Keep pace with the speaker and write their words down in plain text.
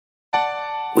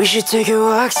We should take a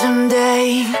walk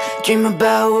someday, dream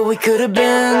about what we could have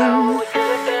been.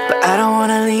 But I don't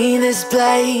wanna leave this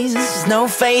place, there's no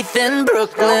faith in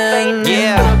Brooklyn.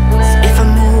 Yeah. If I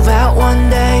move out one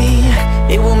day,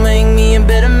 it will make me a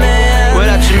better man. What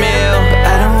up, Jamil? But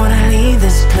I don't wanna leave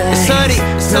this place, It's Hoodie,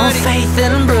 there's no faith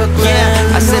in Brooklyn.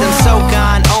 Yeah, I said I'm so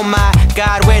gone, oh my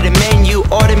God, where the menu?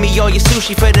 Order me all your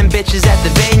sushi for them bitches at the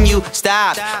venue.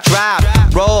 Stop, drop,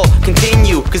 roll,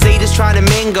 continue, cause they just trying to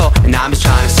mingle, and I'm just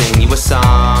trying to sing you a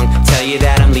song. Tell you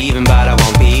that I'm leaving, but I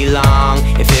won't be long.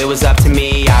 If it was up to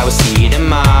me, I would see you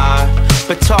tomorrow.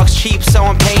 But talk's cheap, so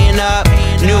I'm paying up.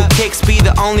 New kicks be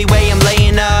the only way I'm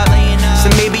laying up. So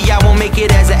maybe I won't make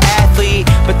it as an athlete,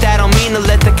 but that don't mean to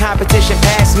let the competition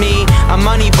pass me. I'm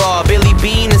Moneyball, Billy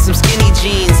Bean, and some skinny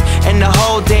jeans, and the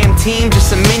whole damn team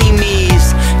just some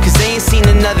mini-me's. Cause they ain't seen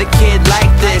another kid like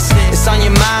this. It's on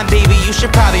your mind, baby, you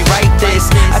should probably write this.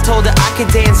 I told her I could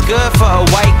dance good for a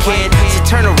white kid, so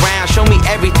turn around, show me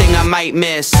everything I might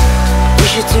miss. We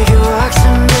should take a walk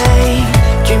someday,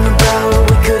 dream about what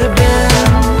we could have been.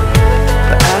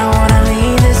 But I don't wanna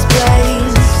leave this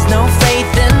place, there's no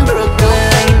faith in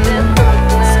Brooklyn.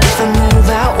 If I move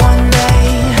out one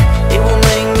day, it will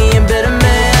make me a better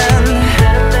man.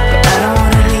 But I don't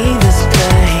wanna leave this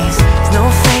place, there's no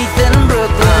faith in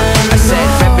Brooklyn. I said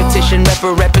repetition,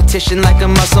 repetition like a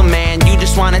muscle man. You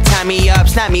just wanna tie me up,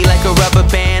 snap me like a rubber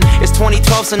band. It's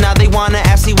 2012, so now they wanna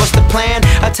ask me what's the plan.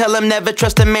 I tell them never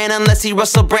trust a man unless he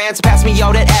Russell Brand. So pass me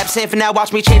all that absinthe, for now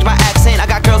watch me change my accent. I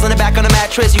got girls on the back on the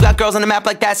mattress, you got girls on the map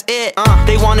like that's it.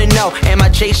 They wanna know, am I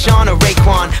Jay Sean or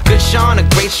Raekwon? Good Sean or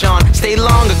great Sean? Stay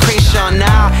long or Krayshawn?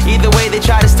 Nah, either way they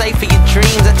try to stifle your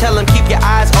dreams. I tell them keep your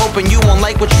eyes open, you won't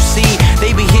like what you see.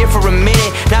 They be here for a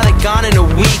minute, now they're gone in a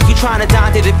week. You tryna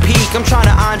Dante the peak, I'm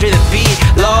tryna Andre the beat.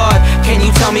 Lord, can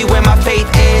you tell me where my faith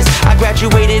is? I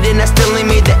graduated and I still ain't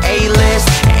made the A-list.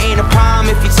 It ain't a problem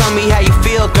if you tell me how you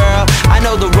feel, girl. I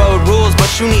know the road rules, but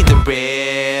you need the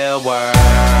real world.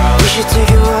 We should take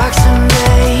a walk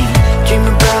someday, dream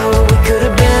about what we could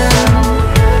have been.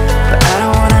 But I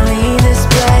don't wanna leave this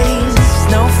place,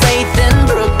 there's no faith in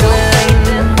Brooklyn.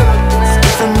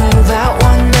 If I move out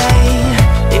one day,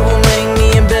 it will make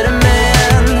me a better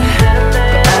man.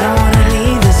 But I don't wanna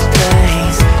leave this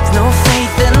place, there's no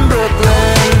faith in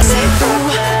Brooklyn. I say, ooh,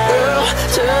 girl,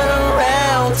 turn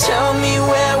around, tell me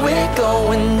where we're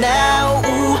going now.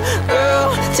 Ooh,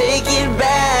 girl, take it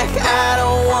back, I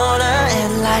don't wanna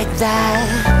end like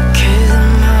that.